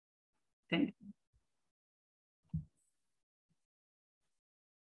Thank you.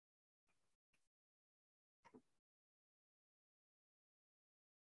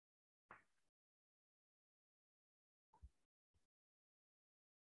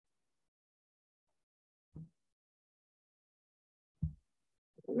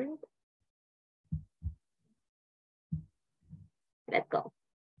 Let's go.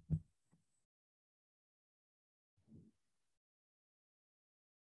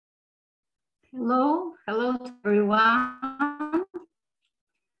 Hello to everyone.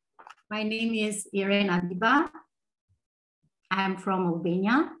 My name is Irena Biba. I'm from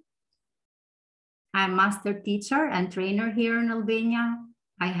Albania. I'm master teacher and trainer here in Albania.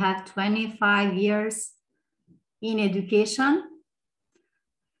 I have 25 years in education.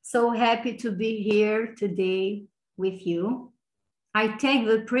 So happy to be here today with you. I take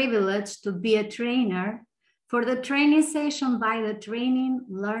the privilege to be a trainer for the training session by the Training,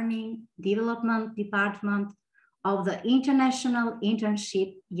 Learning, Development Department of the International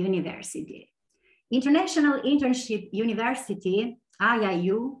Internship University. International Internship University,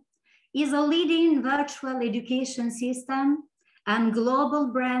 IIU, is a leading virtual education system and global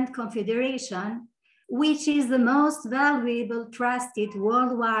brand confederation, which is the most valuable, trusted,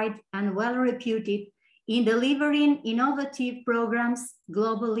 worldwide, and well-reputed in delivering innovative programs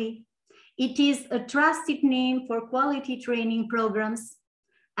globally. It is a trusted name for quality training programs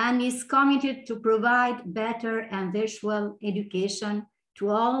and is committed to provide better and visual education to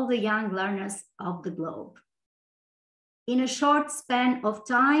all the young learners of the globe. In a short span of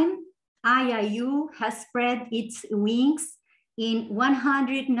time, IIU has spread its wings in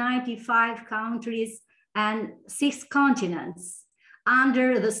 195 countries and 6 continents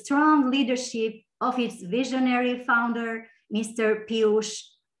under the strong leadership of its visionary founder, Mr. Piyush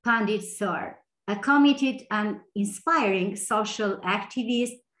Pandit Sir, a committed and inspiring social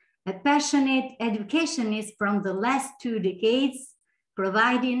activist, a passionate educationist from the last 2 decades,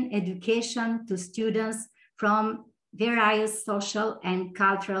 providing education to students from various social and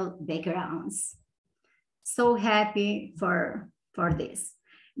cultural backgrounds. So happy for this.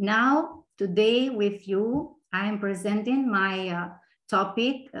 Now, today with you, I am presenting my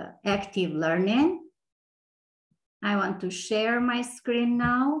topic, active learning. I want to share my screen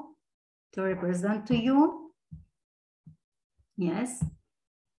now to represent to you. Yes.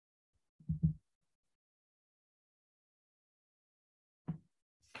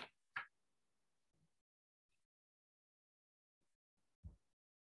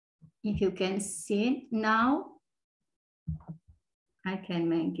 If you can see it now, I can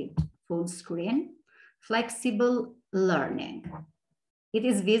make it full screen. Flexible learning. It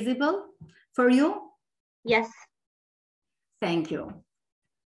is visible for you? Yes. Thank you.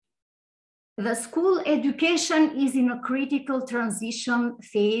 The school education is in a critical transition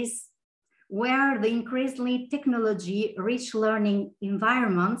phase where the increasingly technology-rich learning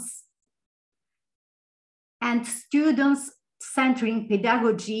environments and students-centering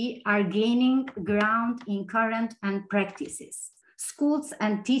pedagogy are gaining ground in current and practices. Schools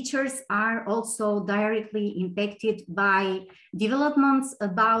and teachers are also directly impacted by developments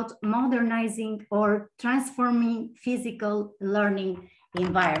about modernizing or transforming physical learning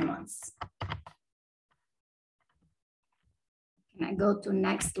environments. Can I go to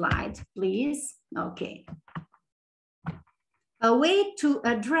next slide, please? Okay. A way to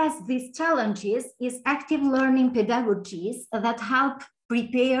address these challenges is active learning pedagogies that help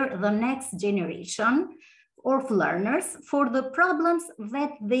prepare the next generation of learners for the problems that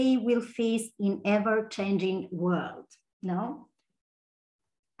they will face in ever-changing world. No?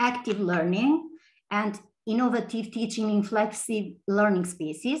 Active learning and innovative teaching in flexible learning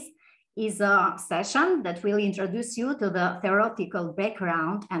spaces is a session that will introduce you to the theoretical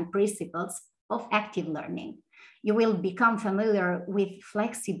background and principles of active learning. You will become familiar with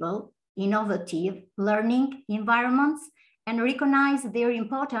flexible, innovative learning environments and recognize their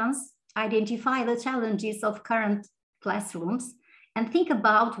importance, identify the challenges of current classrooms, and think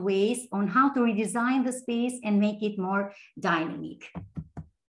about ways on how to redesign the space and make it more dynamic.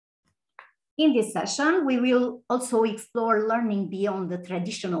 In this session, we will also explore learning beyond the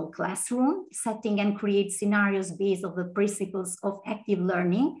traditional classroom, setting and create scenarios based on the principles of active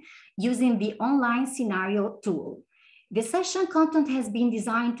learning using the online scenario tool. The session content has been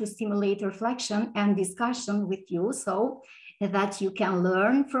designed to stimulate reflection and discussion with you so that you can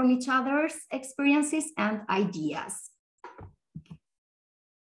learn from each other's experiences and ideas.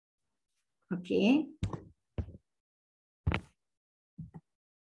 Okay.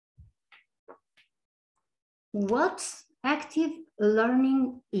 What active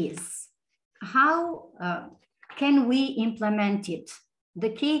learning is? How can we implement it the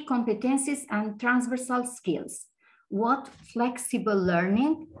key competencies and transversal skills, what flexible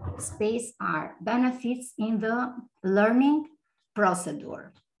learning space are, benefits in the learning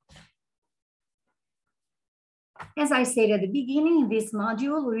procedure. As I said at the beginning, in this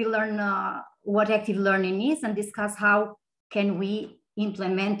module, we learn what active learning is and discuss how can we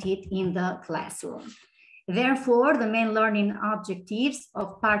implement it in the classroom. Therefore, the main learning objectives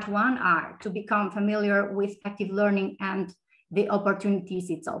of part 1 are to become familiar with active learning and the opportunities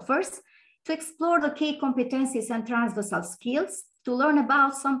it offers, to explore the key competencies and transversal skills, to learn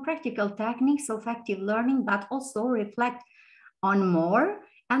about some practical techniques of active learning, but also reflect on more,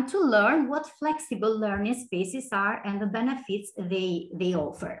 and to learn what flexible learning spaces are and the benefits they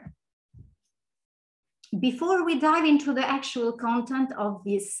offer. Before we dive into the actual content of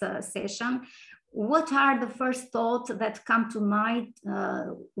this session, what are the first thoughts that come to mind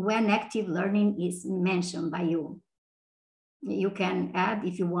when active learning is mentioned by you? You can add,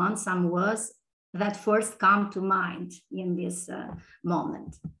 if you want, some words that first come to mind in this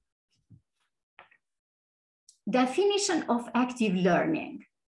moment. Definition of active learning.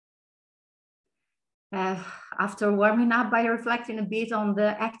 After warming up by reflecting a bit on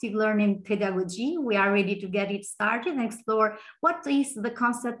the active learning pedagogy, we are ready to get it started and explore what the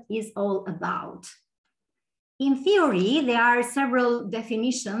concept is all about. In theory, there are several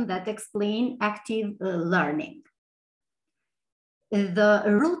definitions that explain active learning. The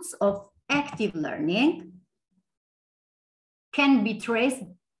roots of active learning can be traced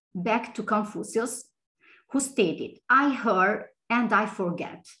back to Confucius, who stated, "I heard and I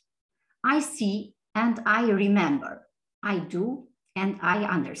forget. I see and I remember. I do and I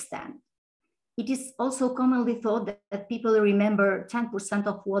understand." It is also commonly thought that people remember 10%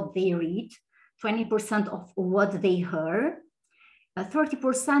 of what they read, 20% of what they heard,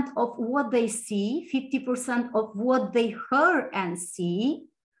 30% of what they see, 50% of what they heard and see,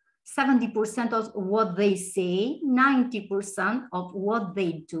 70% of what they say, 90% of what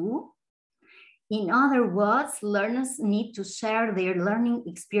they do. In other words, learners need to share their learning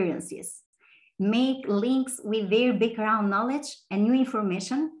experiences, make links with their background knowledge and new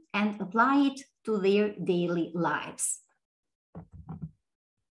information, and apply it to their daily lives.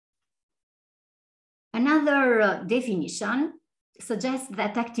 Another definition suggests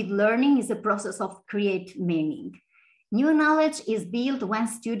that active learning is a process of create meaning. New knowledge is built when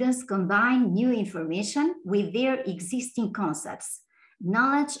students combine new information with their existing concepts,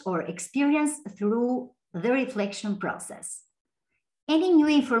 knowledge or experience through the reflection process. Any new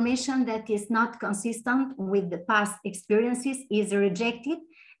information that is not consistent with the past experiences is rejected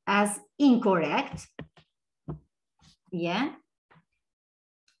as incorrect. Yeah.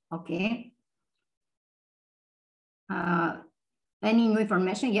 Okay. Any new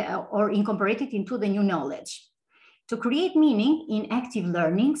information, yeah, or incorporated into the new knowledge. To create meaning in active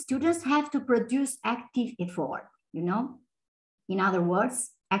learning, students have to produce active effort, you know? In other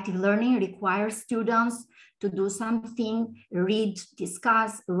words, active learning requires students to do something, read,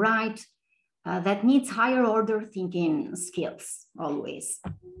 discuss, write, that needs higher order thinking skills, always.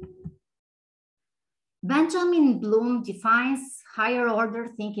 Benjamin Bloom defines higher order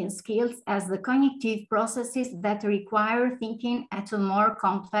thinking skills as the cognitive processes that require thinking at a more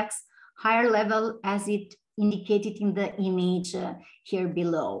complex, higher level, as it indicated in the image here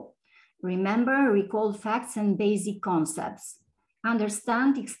below. Remember, recall facts and basic concepts.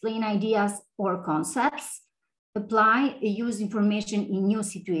 Understand, explain ideas or concepts. Apply, use information in new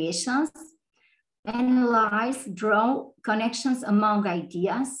situations. Analyze, draw connections among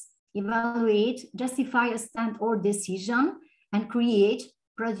ideas. Evaluate, justify a stand or decision, and create,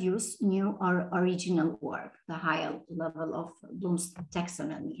 produce new or original work, the higher level of Bloom's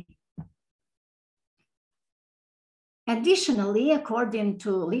taxonomy. Additionally, according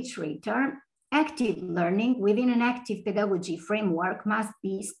to literature, active learning within an active pedagogy framework must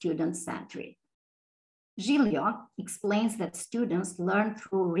be student-centric. Gilliot explains that students learn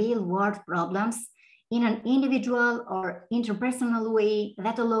through real-world problems in an individual or interpersonal way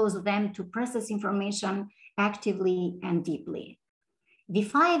that allows them to process information actively and deeply. The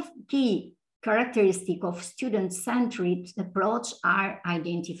 5 key characteristics of student-centric approach are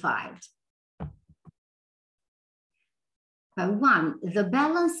identified. 1, the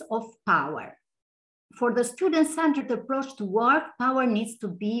balance of power. For the student-centered approach to work, power needs to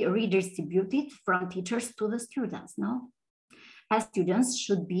be redistributed from teachers to the students, no? As students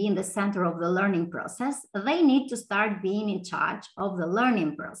should be in the center of the learning process, they need to start being in charge of the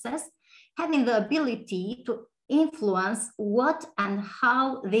learning process, having the ability to influence what and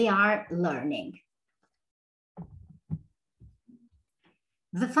how they are learning.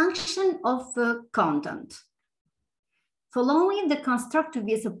 The function of content. Following the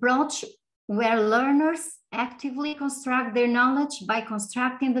constructivist approach, where learners actively construct their knowledge by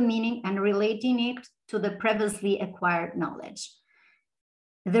constructing the meaning and relating it to the previously acquired knowledge.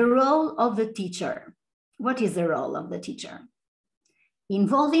 The role of the teacher. What is the role of the teacher?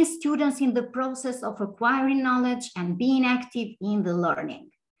 Involving students in the process of acquiring knowledge and being active in the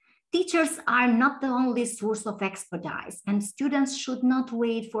learning. Teachers are not the only source of expertise, and students should not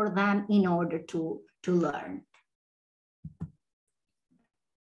wait for them in order to learn.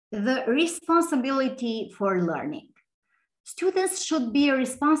 The responsibility for learning. Students should be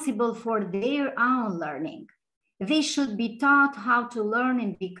responsible for their own learning. They should be taught how to learn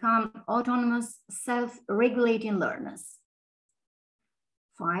and become autonomous, self-regulating learners.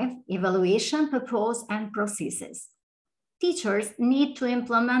 5, evaluation, purpose, and processes. Teachers need to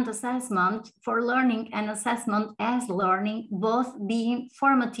implement assessment for learning and assessment as learning, both being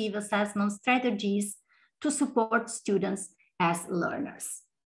formative assessment strategies to support students as learners.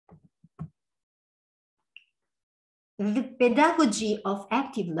 The pedagogy of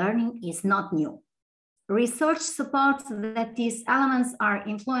active learning is not new. Research supports that these elements are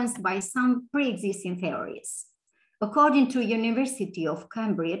influenced by some pre-existing theories. According to University of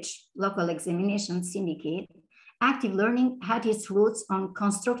Cambridge Local Examination Syndicate, active learning had its roots on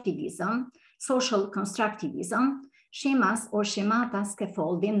constructivism, social constructivism, schemas or schemata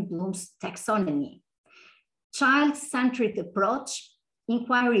scaffolding Bloom's taxonomy, child-centric approach,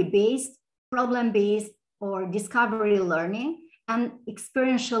 inquiry-based, problem-based, or discovery learning, and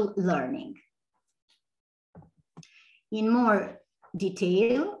experiential learning. In more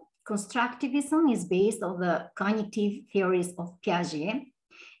detail, constructivism is based on the cognitive theories of Piaget,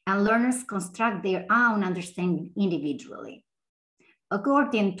 and learners construct their own understanding individually.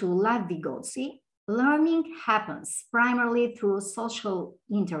 According to Lev Vygotsky, learning happens primarily through social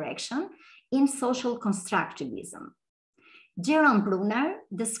interaction in social constructivism. Jerome Brunner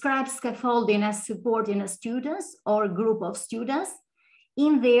describes scaffolding as supporting students or group of students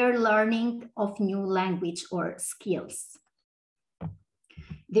in their learning of new language or skills.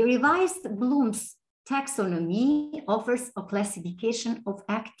 The revised Bloom's taxonomy offers a classification of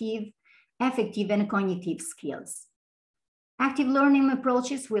active, affective, and cognitive skills. Active learning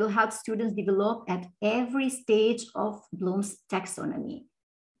approaches will help students develop at every stage of Bloom's taxonomy.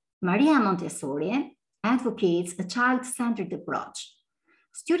 Maria Montessori advocates a child-centered approach.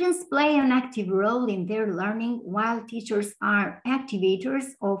 Students play an active role in their learning, while teachers are activators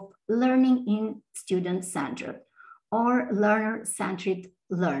of learning in student-centered or learner-centered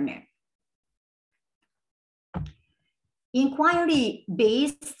learner.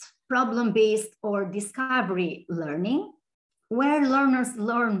 Inquiry-based, problem-based, or discovery learning, where learners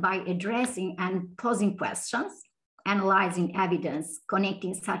learn by addressing and posing questions, analyzing evidence,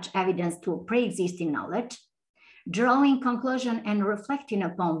 connecting such evidence to pre-existing knowledge, drawing conclusion and reflecting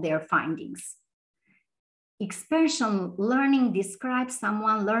upon their findings. Experiential learning describes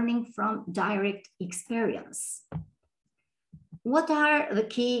someone learning from direct experience. What are the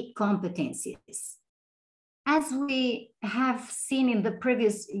key competencies? As we have seen in the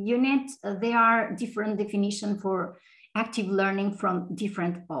previous unit, there are different definitions for active learning from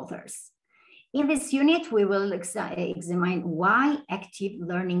different authors. In this unit, we will examine why active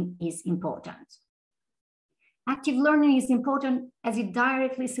learning is important. Active learning is important as it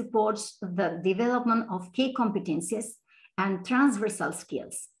directly supports the development of key competencies and transversal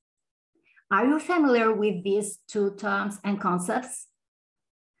skills. Are you familiar with these two terms and concepts?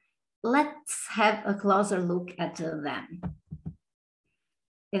 Let's have a closer look at them.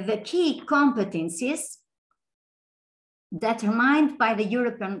 The key competencies determined by the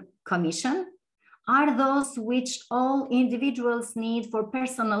European Commission are those which all individuals need for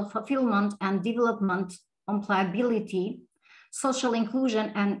personal fulfillment and development, employability, social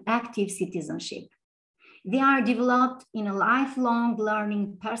inclusion, and active citizenship. They are developed in a lifelong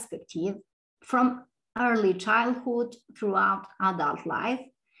learning perspective from early childhood throughout adult life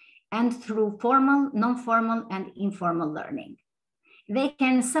and through formal, non-formal, and informal learning. They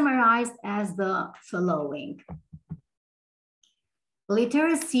can summarize as the following.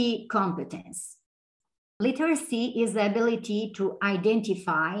 Literacy competence. Literacy is the ability to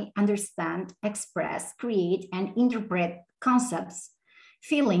identify, understand, express, create, and interpret concepts,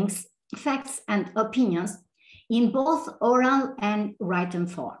 feelings, facts, and opinions in both oral and written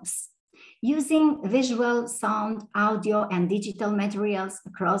forms, using visual, sound, audio, and digital materials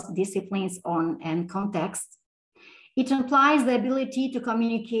across disciplines and contexts. It implies the ability to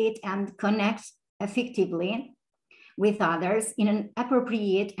communicate and connect effectively with others in an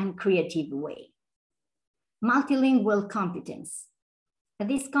appropriate and creative way. Multilingual competence.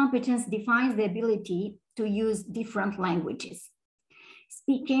 This competence defines the ability to use different languages,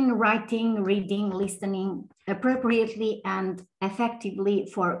 speaking, writing, reading, listening appropriately and effectively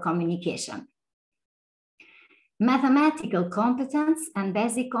for communication. Mathematical competence and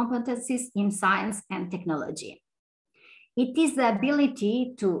basic competencies in science and technology. It is the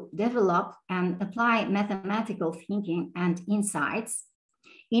ability to develop and apply mathematical thinking and insights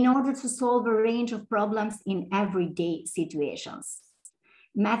in order to solve a range of problems in everyday situations.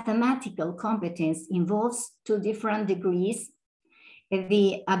 Mathematical competence involves two different degrees: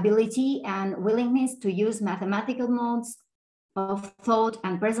 the ability and willingness to use mathematical modes of thought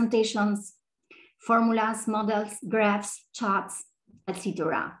and presentations, formulas, models, graphs, charts,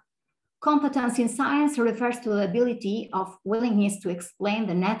 etc. Competence in science refers to the ability of willingness to explain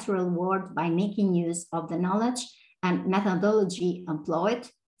the natural world by making use of the knowledge and methodology employed,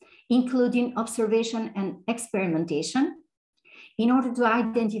 including observation and experimentation, in order to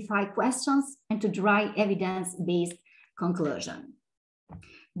identify questions and to derive evidence-based conclusion.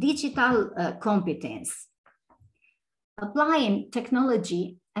 Digital competence. Applying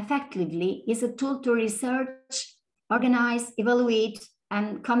technology effectively is a tool to research, organize, evaluate,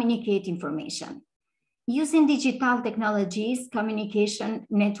 and communicate information. Using digital technologies, communication,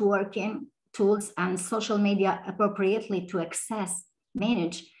 networking tools, and social media appropriately to access,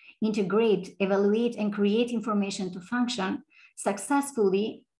 manage, integrate, evaluate, and create information to function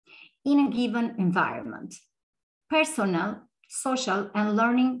successfully in a given environment. Personal, social, and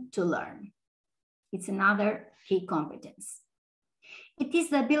learning to learn. It's another key competence. It is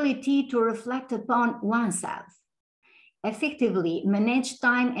the ability to reflect upon oneself, effectively manage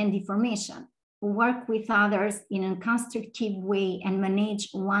time and information, work with others in a constructive way, and manage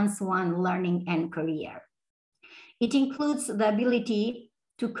one's own learning and career. It includes the ability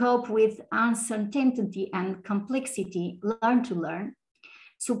to cope with uncertainty and complexity, learn to learn,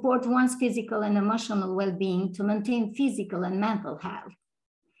 support one's physical and emotional well-being to maintain physical and mental health,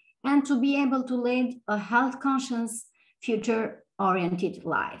 and to be able to lead a health-conscious, future-oriented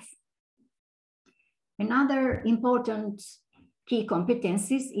life. Another important key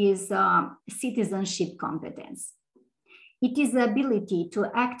competencies is citizenship competence. It is the ability to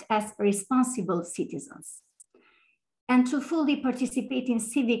act as responsible citizens and to fully participate in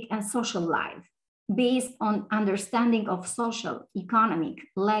civic and social life based on understanding of social, economic,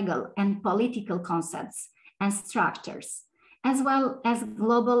 legal, and political concepts and structures, as well as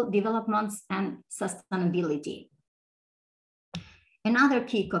global developments and sustainability. Another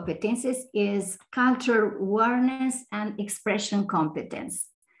key competencies is cultural awareness and expression competence.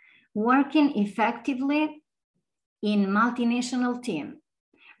 Working effectively in multinational team,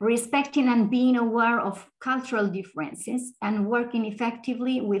 respecting and being aware of cultural differences, and working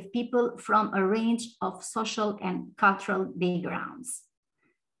effectively with people from a range of social and cultural backgrounds.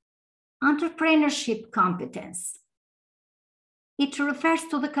 Entrepreneurship competence. It refers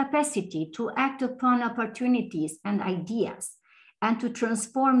to the capacity to act upon opportunities and ideas and to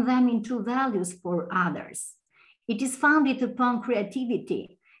transform them into values for others. It is founded upon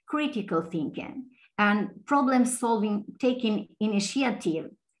creativity, critical thinking, and problem-solving, taking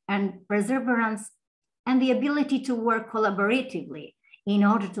initiative, and perseverance, and the ability to work collaboratively in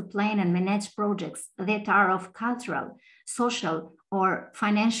order to plan and manage projects that are of cultural, social, or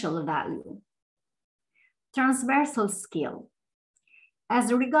financial value. Transversal skill.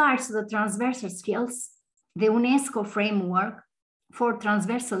 As regards the transversal skills, the UNESCO framework for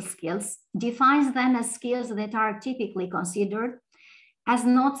transversal skills defines them as skills that are typically considered as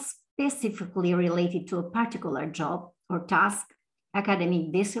not specifically related to a particular job or task,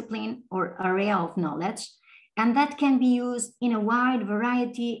 academic discipline, or area of knowledge, and that can be used in a wide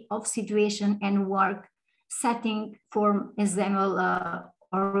variety of situation and work setting, for example,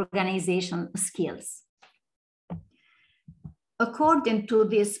 organization skills. According to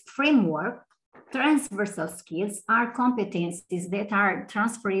this framework, transversal skills are competencies that are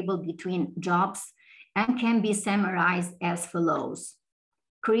transferable between jobs and can be summarized as follows: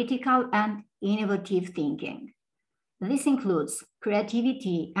 critical and innovative thinking. This includes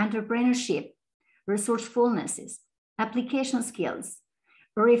creativity, entrepreneurship, resourcefulness, application skills,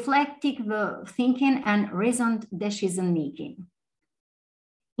 reflective thinking, and reasoned decision-making.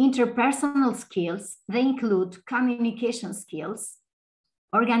 Interpersonal skills, they include communication skills,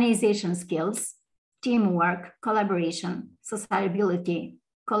 organization skills, teamwork, collaboration, sociability,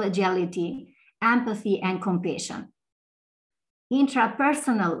 collegiality, empathy, and compassion.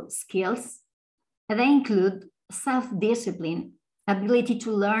 Intrapersonal skills, they include self-discipline, ability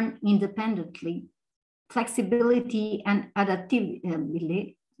to learn independently, flexibility and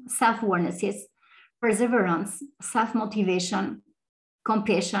adaptability, self-awareness, perseverance, self-motivation,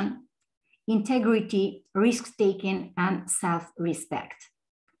 compassion, integrity, risk-taking, and self-respect.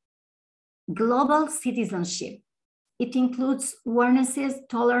 Global citizenship. It includes awarenesses,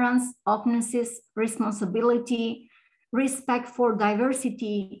 tolerance, opennesses, responsibility, respect for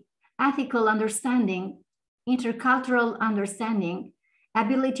diversity, ethical understanding, intercultural understanding,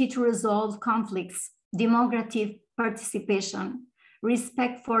 ability to resolve conflicts, democratic participation,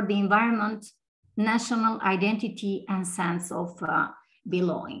 respect for the environment, national identity, and sense of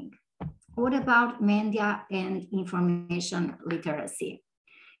belonging. What about media and information literacy?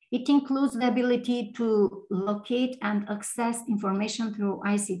 It includes the ability to locate and access information through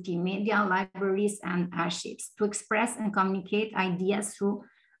ICT, media, libraries, and archives, to express and communicate ideas through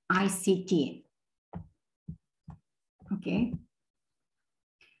ICT. Okay.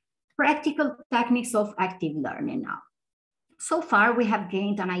 Practical techniques of active learning now. So far, we have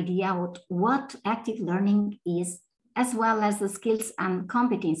gained an idea of what active learning is, as well as the skills and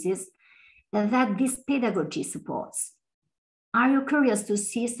competencies that this pedagogy supports. Are you curious to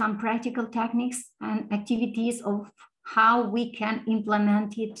see some practical techniques and activities of how we can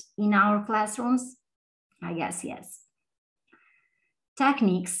implement it in our classrooms? I guess yes.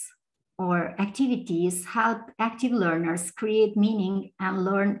 Techniques or activities help active learners create meaning and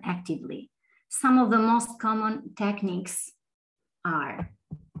learn actively. Some of the most common techniques are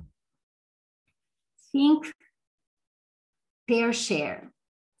think, pair, share.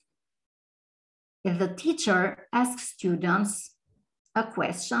 If the teacher asks students a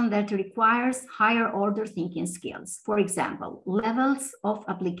question that requires higher order thinking skills, for example, levels of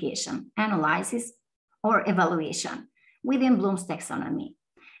application, analysis, or evaluation within Bloom's taxonomy.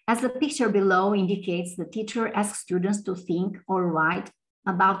 As the picture below indicates, the teacher asks students to think or write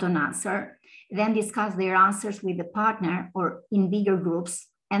about an answer, then discuss their answers with a partner or in bigger groups,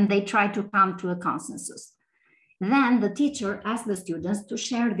 and they try to come to a consensus. Then the teacher asks the students to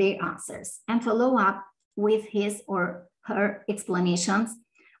share their answers and follow up with his or her explanations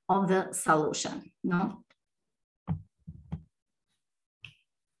of the solution. No?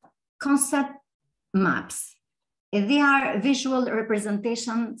 Concept maps. They are visual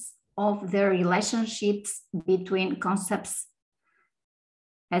representations of the relationships between concepts,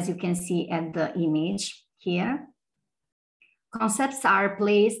 as you can see at the image here. Concepts are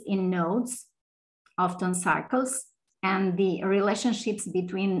placed in nodes, often circles, and the relationships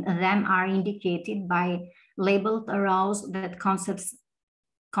between them are indicated by labeled arrows that concepts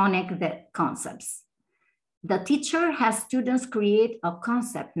connect the concepts. The teacher has students create a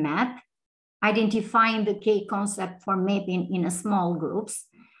concept map, identifying the key concept for mapping in a small groups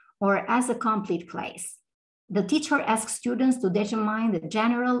or as a complete class. The teacher asks students to determine the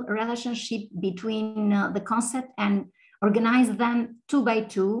general relationship between the concept and organize them 2 by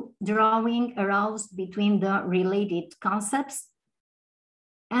 2, drawing arrows between the related concepts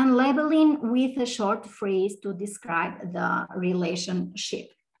and labeling with a short phrase to describe the relationship.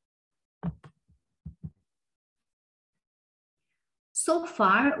 So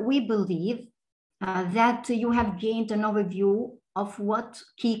far, we believe that you have gained an overview of what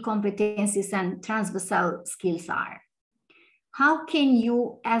key competencies and transversal skills are. How can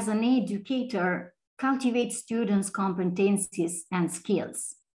you, as an educator, cultivate students' competencies and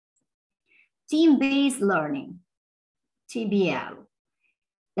skills? Team-based learning, TBL.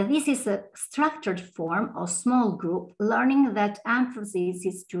 This is a structured form of small group learning that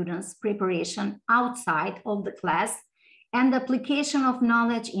emphasizes students' preparation outside of the class and application of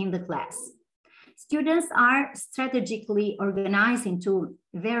knowledge in the class. Students are strategically organized into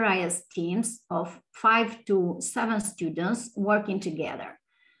various teams of 5 to 7 students working together.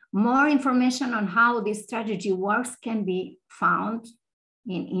 More information on how this strategy works can be found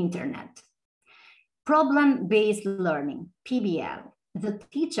in internet. Problem-based learning, PBL. The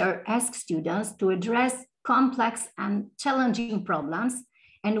teacher asks students to address complex and challenging problems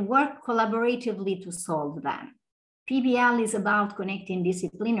and work collaboratively to solve them. PBL is about connecting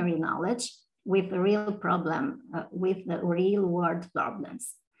disciplinary knowledge with the real problem, with the real world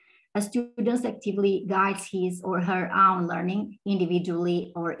problems. A student actively guides his or her own learning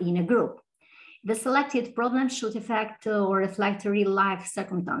individually or in a group. The selected problem should affect or reflect real life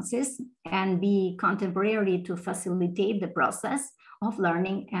circumstances and be contemporary to facilitate the process of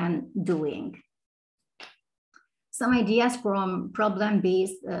learning and doing. Some ideas from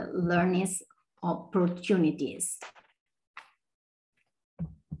problem-based learning opportunities.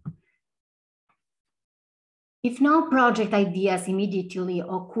 If no project ideas immediately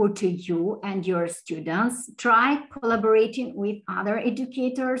occur to you and your students, try collaborating with other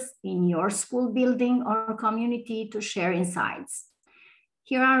educators in your school building or community to share insights.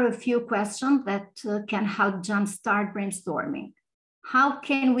 Here are a few questions that can help jumpstart brainstorming. How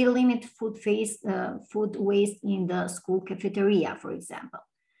can we limit food waste in the school cafeteria, for example?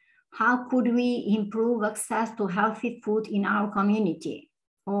 How could we improve access to healthy food in our community?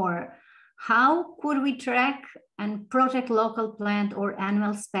 Or how could we track and protect local plant or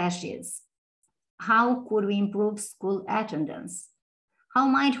animal species? How could we improve school attendance? How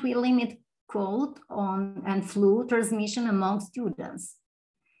might we limit cold and flu transmission among students?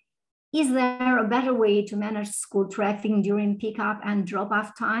 Is there a better way to manage school traffic during pickup and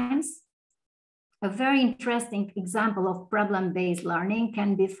drop-off times? A very interesting example of problem-based learning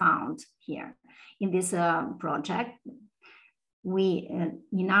can be found here in this project.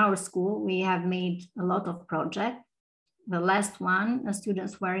 In our school, we have made a lot of projects. The last one,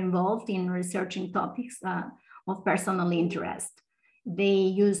 students were involved in researching topics of personal interest. They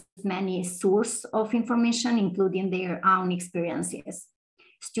used many sources of information, including their own experiences.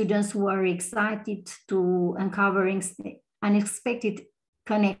 Students were excited to uncover unexpected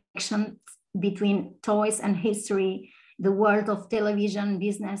connections between toys and history, the world of television,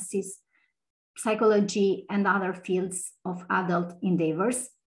 businesses, psychology, and other fields of adult endeavors.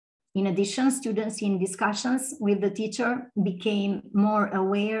 In addition, students in discussions with the teacher became more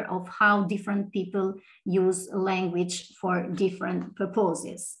aware of how different people use language for different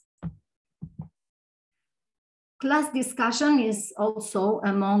purposes. Class discussion is also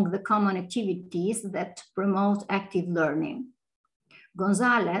among the common activities that promote active learning.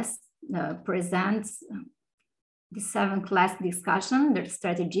 Gonzalez presents the 7 class discussion, the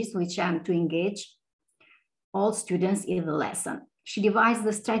strategies which aim to engage all students in the lesson. She divides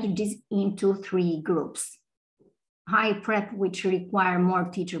the strategies into 3 groups. High prep, which require more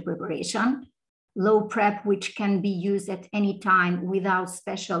teacher preparation. Low prep, which can be used at any time without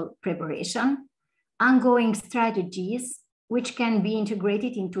special preparation. Ongoing strategies, which can be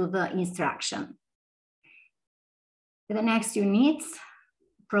integrated into the instruction. The next unit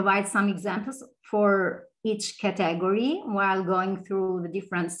provides some examples for each category. While going through the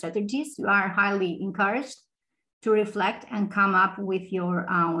different strategies, you are highly encouraged to reflect and come up with your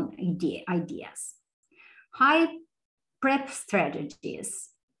own ideas. High prep strategies.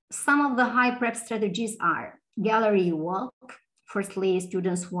 Some of the high prep strategies are gallery walk. Firstly,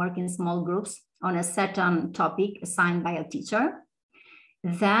 students work in small groups on a certain topic assigned by a teacher.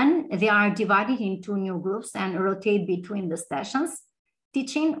 Then they are divided into new groups and rotate between the sessions,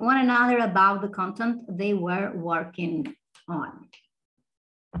 teaching one another about the content they were working on.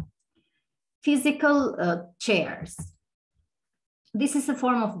 Physical chairs. This is a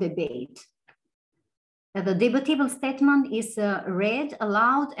form of debate. The debatable statement is read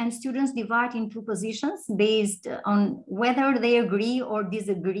aloud and students divide into positions based on whether they agree or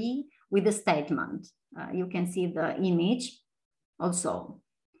disagree with the statement. You can see the image also.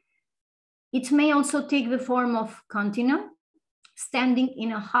 It may also take the form of continuum. Standing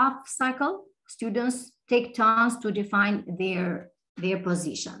in a half cycle, students take turns to define their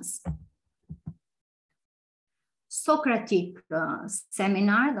positions. Socratic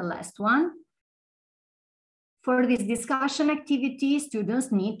seminar, the last one. For this discussion activity,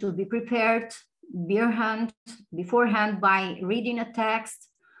 students need to be prepared beforehand by reading a text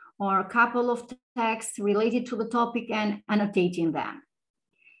or a couple of texts related to the topic and annotating them.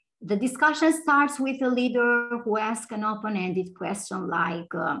 The discussion starts with a leader who asks an open-ended question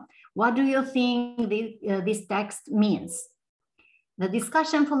like, what do you think this text means? The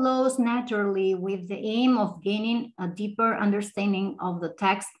discussion follows naturally with the aim of gaining a deeper understanding of the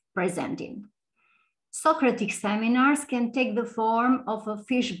text presented. Socratic seminars can take the form of a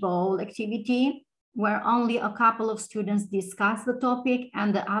fishbowl activity where only a couple of students discuss the topic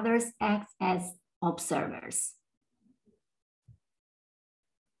and the others act as observers.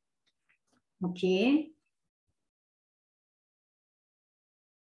 Okay.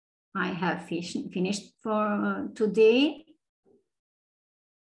 I have finished for today.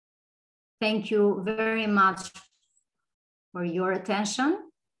 Thank you very much for your attention.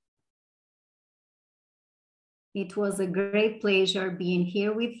 It was a great pleasure being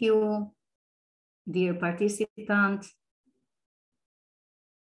here with you, dear participant.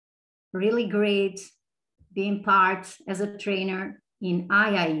 Really great being part as a trainer in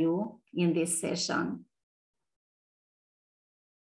IIU in this session.